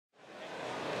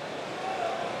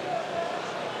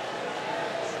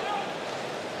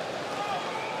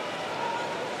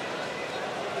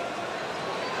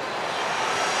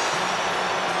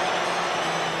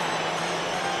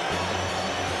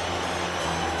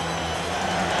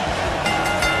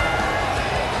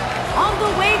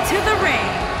to the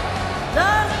ring,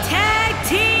 the Tag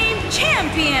Team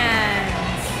Champions,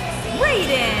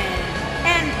 Raiden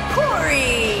and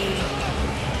Corey.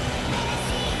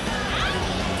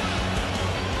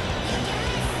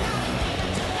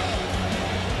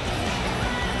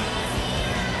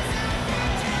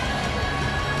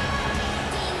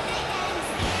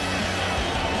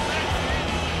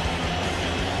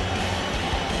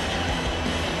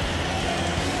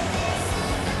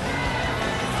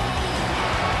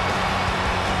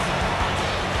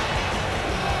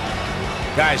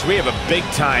 Guys, we have a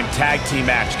big-time tag team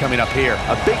match coming up here.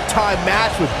 A big-time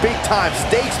match with big-time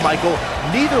stakes, Michael.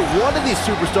 Neither one of these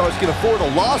superstars can afford a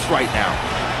loss right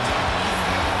now.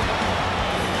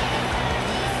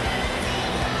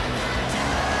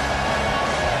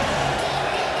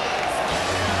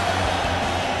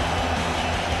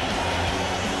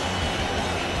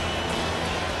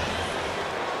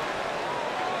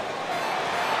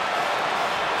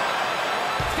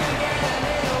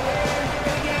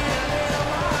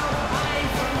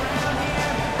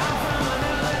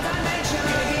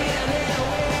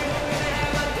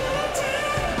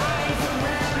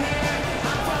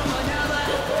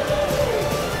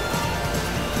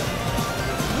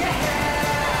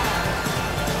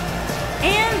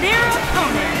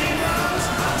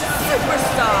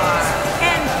 Superstar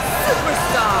and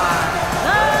Superstar,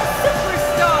 the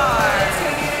Superstars.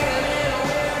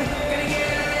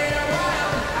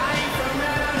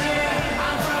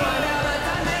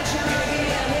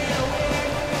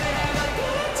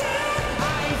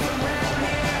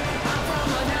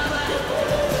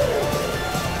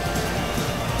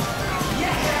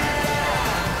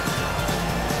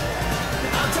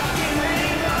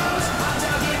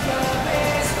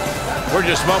 We're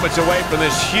just moments away from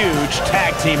this huge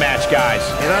tag team match, guys.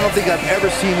 And I don't think I've ever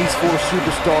seen these four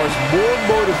superstars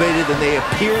more motivated than they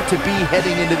appear to be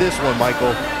heading into this one,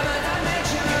 Michael.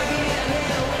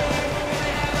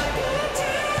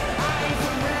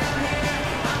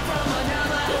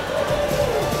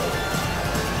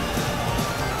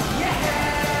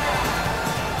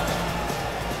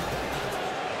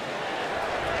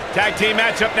 Tag team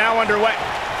matchup now underway.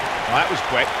 Well, that was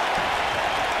quick.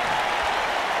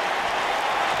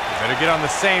 Better get on the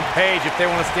same page if they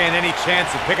want to stand any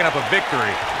chance of picking up a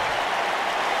victory.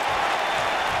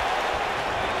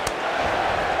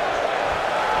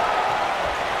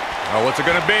 Oh, what's it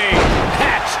gonna be?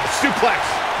 Catch, suplex.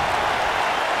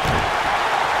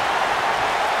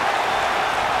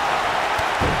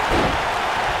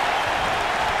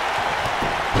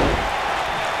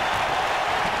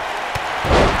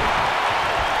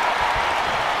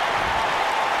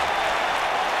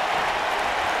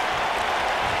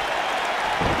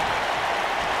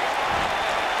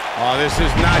 Oh, this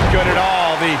is not good at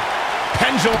all. The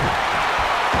pendulum.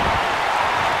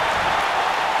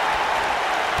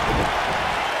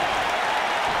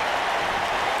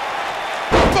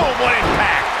 Boom, what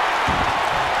impact.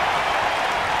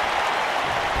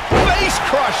 Face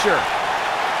crusher.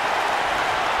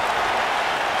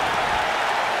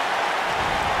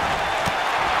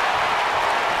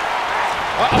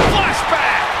 A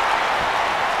flashback.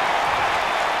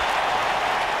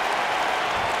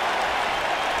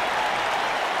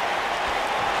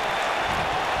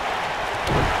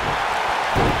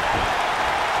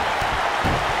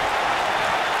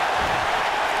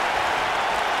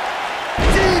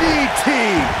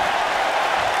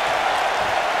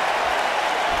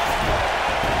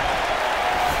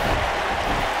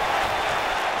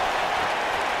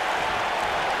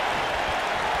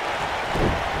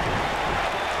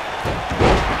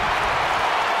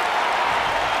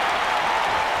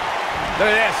 Look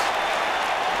at this.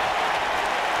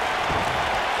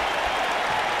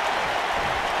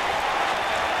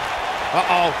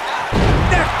 Uh-oh.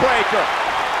 Neck breaker.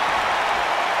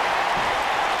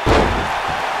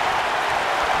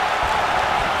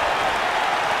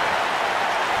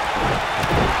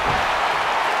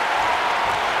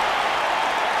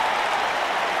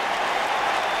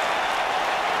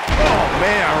 Oh,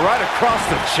 man, right across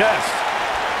the chest.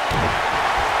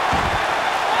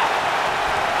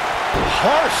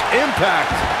 Harsh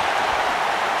impact.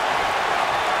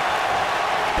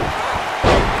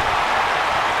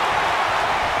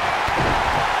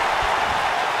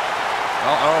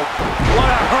 Uh-oh. What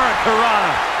a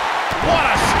hurricanrana. What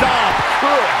a stomp.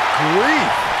 Good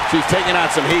grief. She's taking on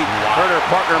some heat. Wow. Her and her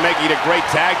partner making it a great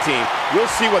tag team. We'll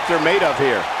see what they're made of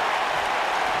here.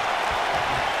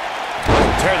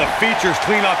 Tear the features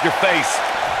clean off your face.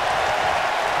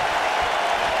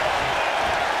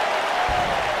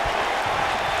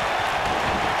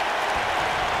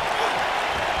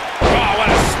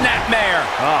 Snapmare.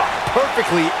 Ah,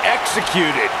 perfectly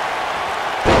executed.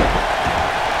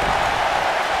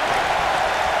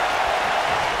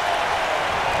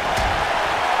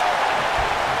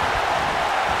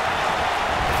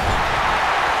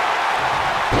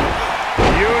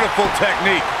 Beautiful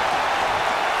technique.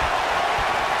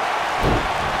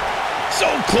 So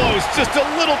close, just a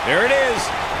little. There it is.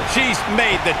 She's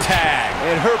made the tag.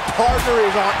 And her partner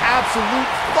is on absolute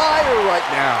fire right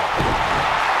now.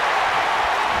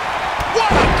 What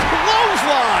a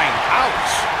clothesline!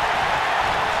 Ouch!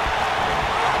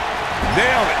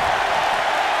 Nailed it.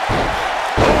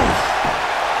 Oof.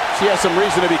 She has some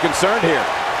reason to be concerned here,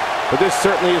 but this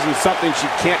certainly isn't something she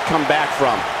can't come back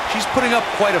from. She's putting up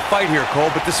quite a fight here,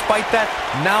 Cole, but despite that,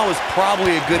 now is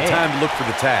probably a good time to look for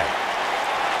the tag.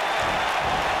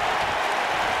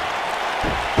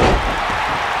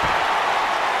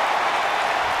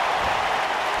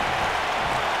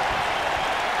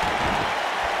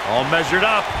 All measured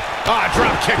up. Ah,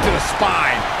 drop kick to the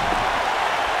spine.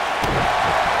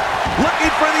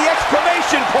 Looking for the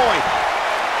exclamation point.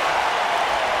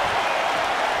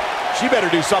 She better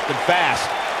do something fast.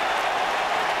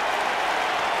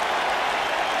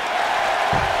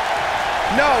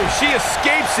 No, she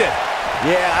escapes it.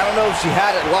 Yeah, I don't know if she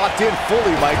had it locked in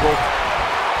fully, Michael.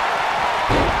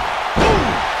 Boom!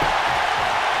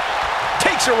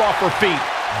 Takes her off her feet.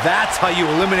 That's how you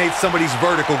eliminate somebody's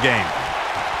vertical game.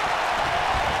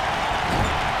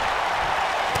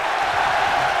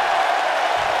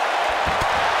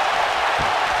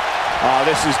 Oh,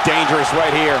 this is dangerous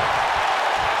right here.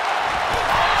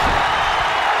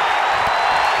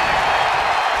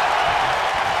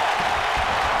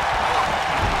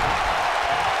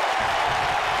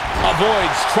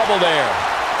 Avoids trouble there.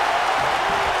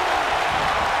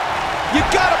 You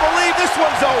gotta believe this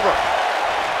one's over.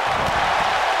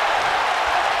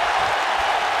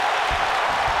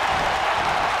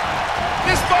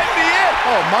 This might be it.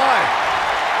 Oh, my.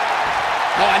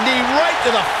 Oh, a knee right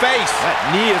to the face. That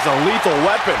knee is a lethal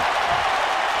weapon.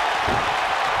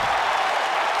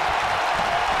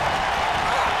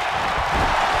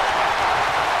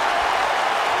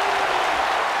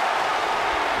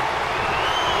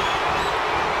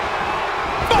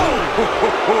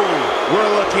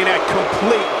 We're looking at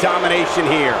complete domination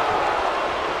here.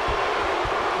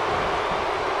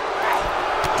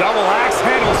 Double axe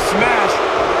handle smash.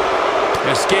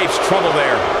 Escapes trouble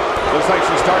there. Looks like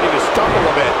she's starting to stumble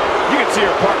a bit. You can see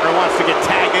her partner wants to get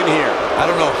tagged in here. I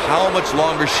don't know how much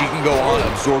longer she can go on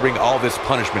absorbing all this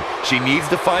punishment. She needs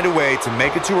to find a way to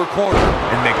make it to her corner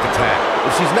and make the tag.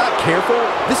 If she's not careful,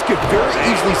 this could very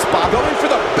easily spot her. Going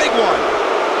for the big one.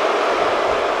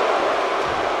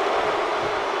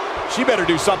 She better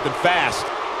do something fast.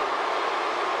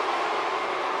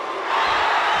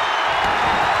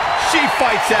 She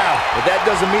fights out. But that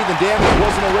doesn't mean the damage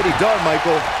wasn't already done,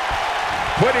 Michael.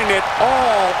 Putting it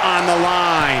all on the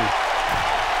line.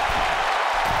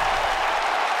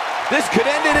 This could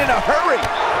end it in a hurry.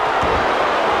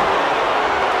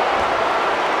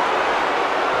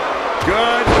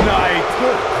 Good night.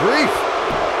 Good grief.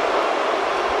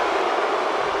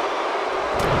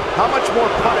 How much more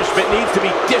punishment needs to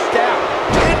be dished out?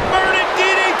 Inverted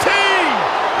DDT!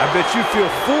 I bet you feel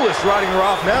foolish riding her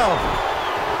off now.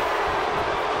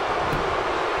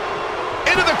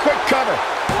 Into the quick cover.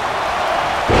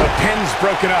 The pin's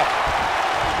broken up.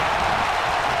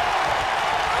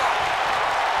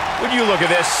 When you look at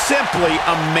this, simply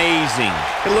amazing.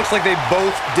 It looks like they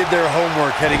both did their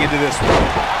homework heading into this one.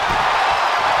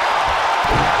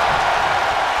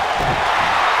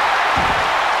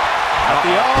 At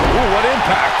the arm. Ooh, what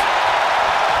impact.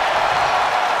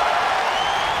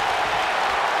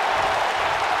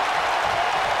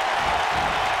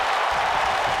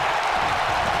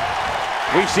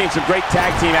 We've seen some great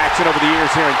tag team action over the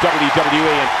years here in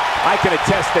WWE, and I can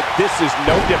attest that this is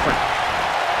no different.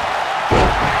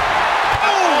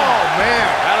 Oh, man.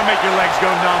 That'll make your legs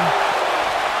go numb.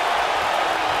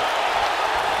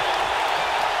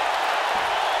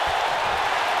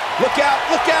 Look out,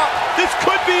 look out. This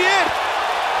could be it.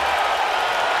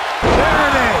 There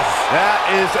it is. That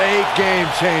is a game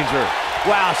changer.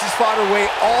 Wow, she's fought her way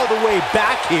all the way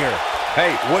back here.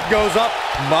 Hey, what goes up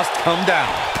must come down.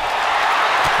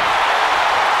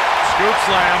 Scoop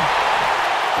slam.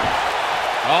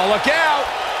 Oh, look out.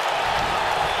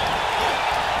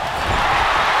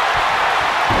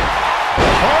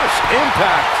 Harsh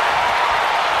impact.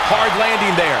 Hard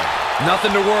landing there.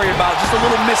 Nothing to worry about, just a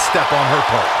little misstep on her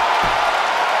part.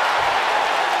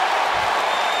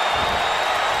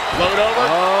 Load over.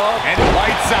 And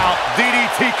lights out.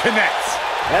 DDT connects.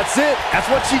 That's it. That's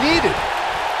what she needed.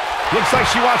 Looks like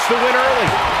she wants to win early.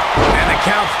 And the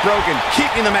count's broken,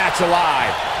 keeping the match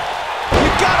alive.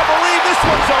 You gotta believe this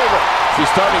one's over.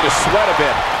 She's starting to sweat a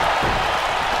bit.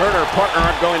 Her and her partner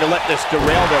aren't going to let this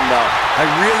derail them, though. I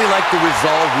really like the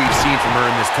resolve we've seen from her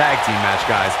in this tag team match,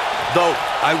 guys. Though,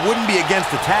 I wouldn't be against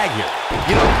the tag here.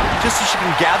 You know, just so she can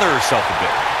gather herself a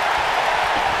bit.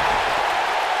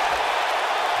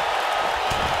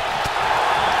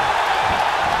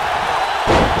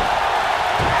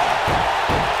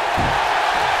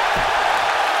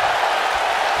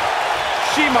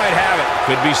 She might have it.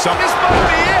 Could be something. This might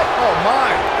be it. Oh,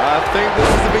 my. I think this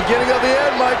is the beginning of the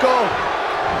end, Michael.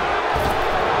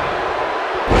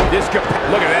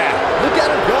 Look at that. Look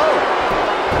at her go.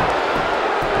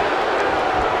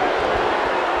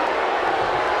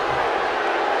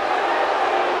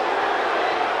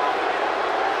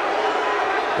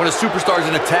 When a superstar is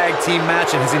in a tag team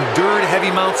match and has endured heavy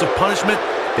amounts of punishment,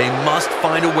 they must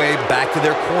find a way back to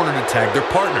their corner to tag their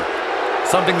partner.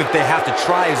 Something that they have to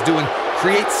try is doing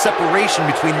create separation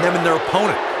between them and their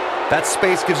opponent. That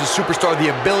space gives a superstar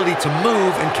the ability to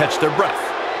move and catch their breath.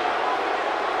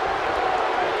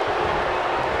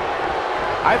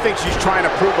 I think she's trying to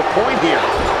prove a point here.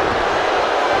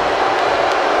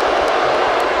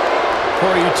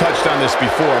 Corey, you touched on this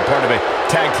before. Part of a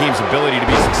tag team's ability to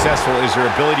be successful is their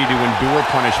ability to endure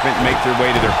punishment and make their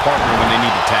way to their partner when they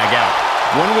need to tag out.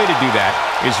 One way to do that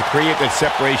is to create that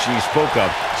separation you spoke of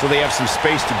so they have some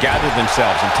space to gather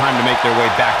themselves and time to make their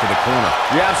way back to the corner.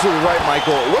 You're absolutely right,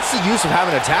 Michael. What's the use of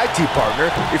having a tag team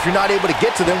partner if you're not able to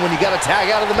get to them when you got to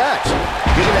tag out of the match?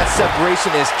 Getting that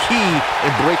separation is key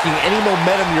in breaking any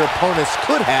momentum your opponents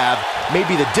could have,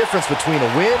 maybe the difference between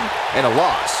a win and a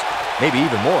loss, maybe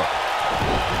even more.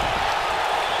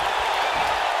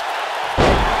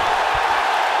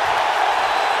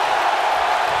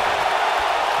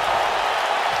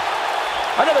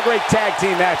 Another great tag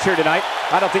team match here tonight.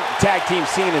 I don't think the tag team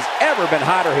scene has ever been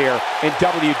hotter here in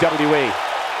WWE.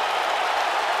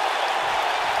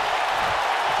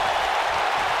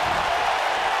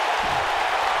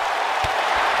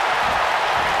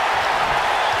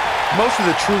 Most of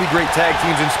the truly great tag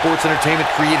teams in sports entertainment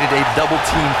created a double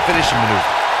team finishing maneuver.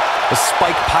 The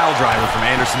spike pile driver from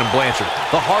Anderson and Blanchard,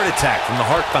 the heart attack from the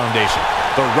Hart Foundation,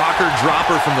 the rocker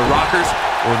dropper from the Rockers,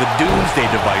 or the Doomsday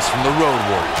device from the Road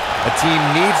Warriors. A team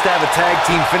needs to have a tag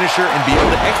team finisher and be able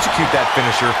to execute that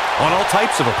finisher on all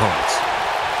types of opponents.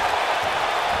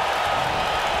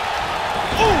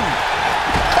 Ooh!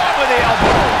 Top of the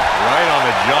elbow. Right on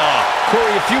the jaw.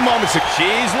 Corey, a few moments ago,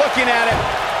 she's looking at it.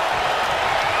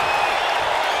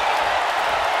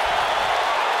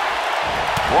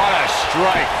 What a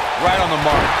strike. Right on the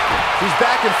mark. He's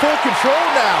back in full control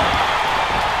now.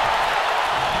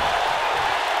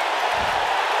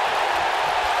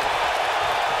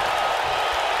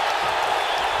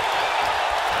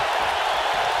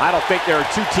 I don't think there are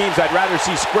two teams I'd rather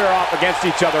see square off against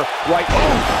each other right now.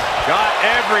 Got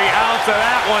every ounce of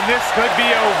that one. This could be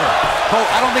over. Cole,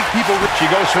 I don't think people... She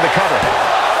goes for the cover.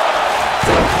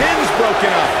 The pin's broken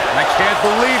up. I can't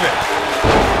believe it.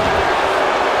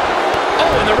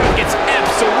 Oh, and the ring gets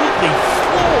absolutely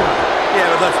floored.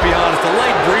 Yeah, but let's be honest, a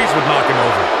light breeze would knock him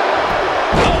over.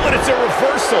 Oh, and it's a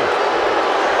reversal.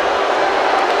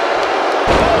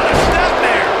 Oh, and a snap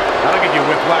there. That'll give you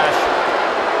whiplash.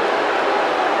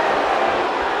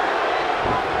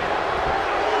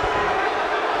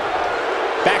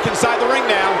 Back inside the ring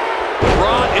now.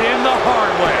 Brought in the hard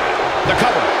way. The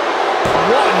cover.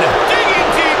 One. Digging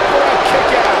deep for a kick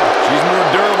out. She's more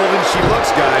durable than she looks,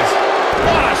 guys.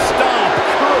 What a stomp.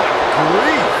 Good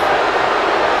grief.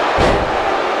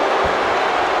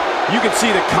 You can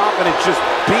see the confidence just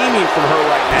beaming from her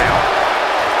right now.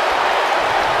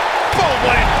 Boom,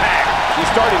 what impact. She's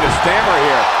starting to stammer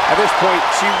here. At this point,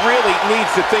 she really needs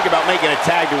to think about making a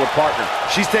tag to her partner.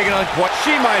 She's taking on quite...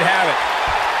 She might have it.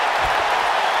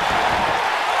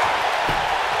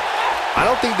 I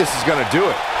don't think this is going to do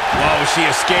it. Whoa, she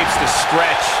escapes the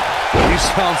stretch. You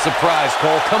sound surprised,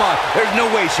 Cole. Come on. There's no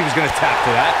way she was going to tap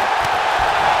to that.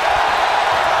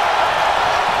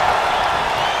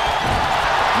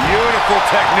 Beautiful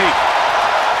technique.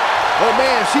 Oh,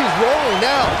 man, she's rolling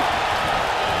now.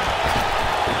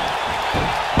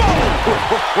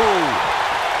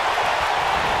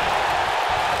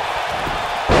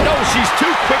 No, she's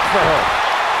too quick for her.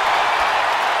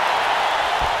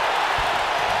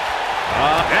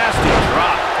 Nasty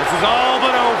drop. This is all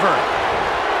but over.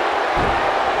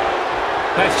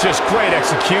 That's just great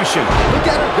execution. Look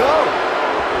at her go.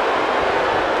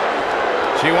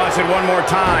 She wants it one more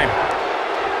time.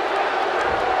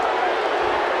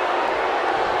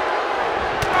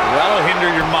 That'll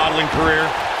hinder your modeling career.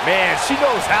 Man, she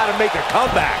knows how to make a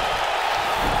comeback.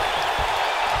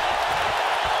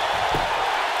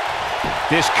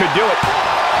 This could do it.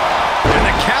 And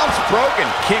the count's broken,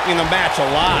 keeping the match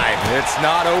alive. It's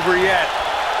not over yet.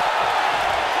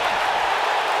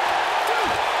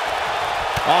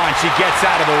 Oh, and she gets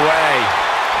out of the way.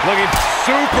 Looking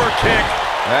super kick.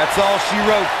 That's all she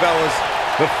wrote, fellas.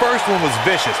 The first one was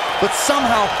vicious, but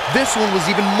somehow this one was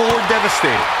even more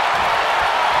devastating.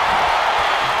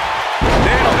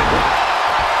 Nailed it.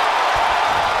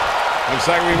 Looks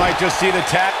like we might just see the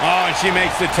tap. Oh, and she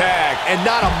makes the tag. And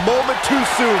not a moment too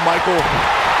soon, Michael.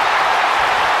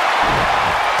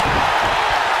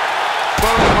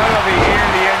 Boom, Willoughby here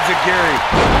in the enziguri.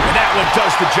 And that one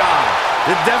does the job.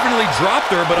 It definitely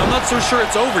dropped her, but I'm not so sure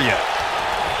it's over yet.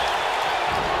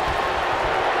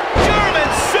 German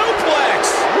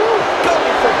suplex!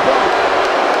 Going for broke.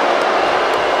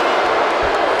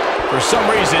 For some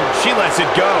reason, she lets it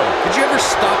go. Did you ever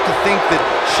stop to think that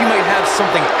she might have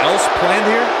something else planned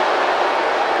here?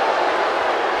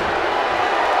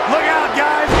 Look out,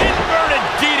 guys. Inverted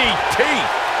DDT.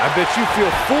 I bet you feel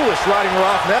foolish riding her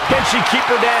off that. Can she keep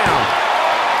her down?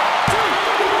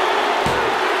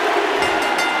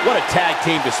 What a tag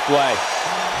team display.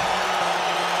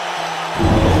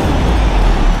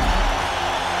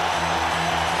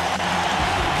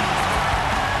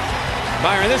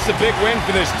 Byron, this is a big win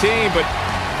for this team, but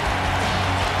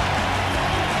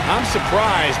I'm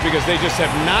surprised because they just have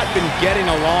not been getting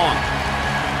along.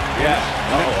 Yeah.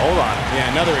 Oh, hold on. Yeah,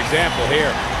 another example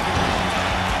here.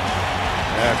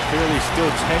 Clearly still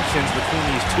tensions between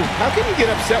these two. How can you get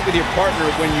upset with your partner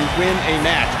when you win a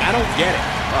match? I don't get it.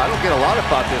 I don't get a lot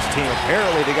about this team.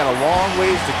 Apparently, they got a long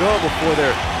ways to go before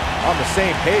they're on the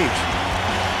same page.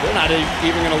 They're not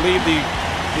even going to leave the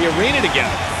arena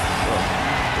together.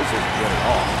 This isn't good at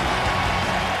all.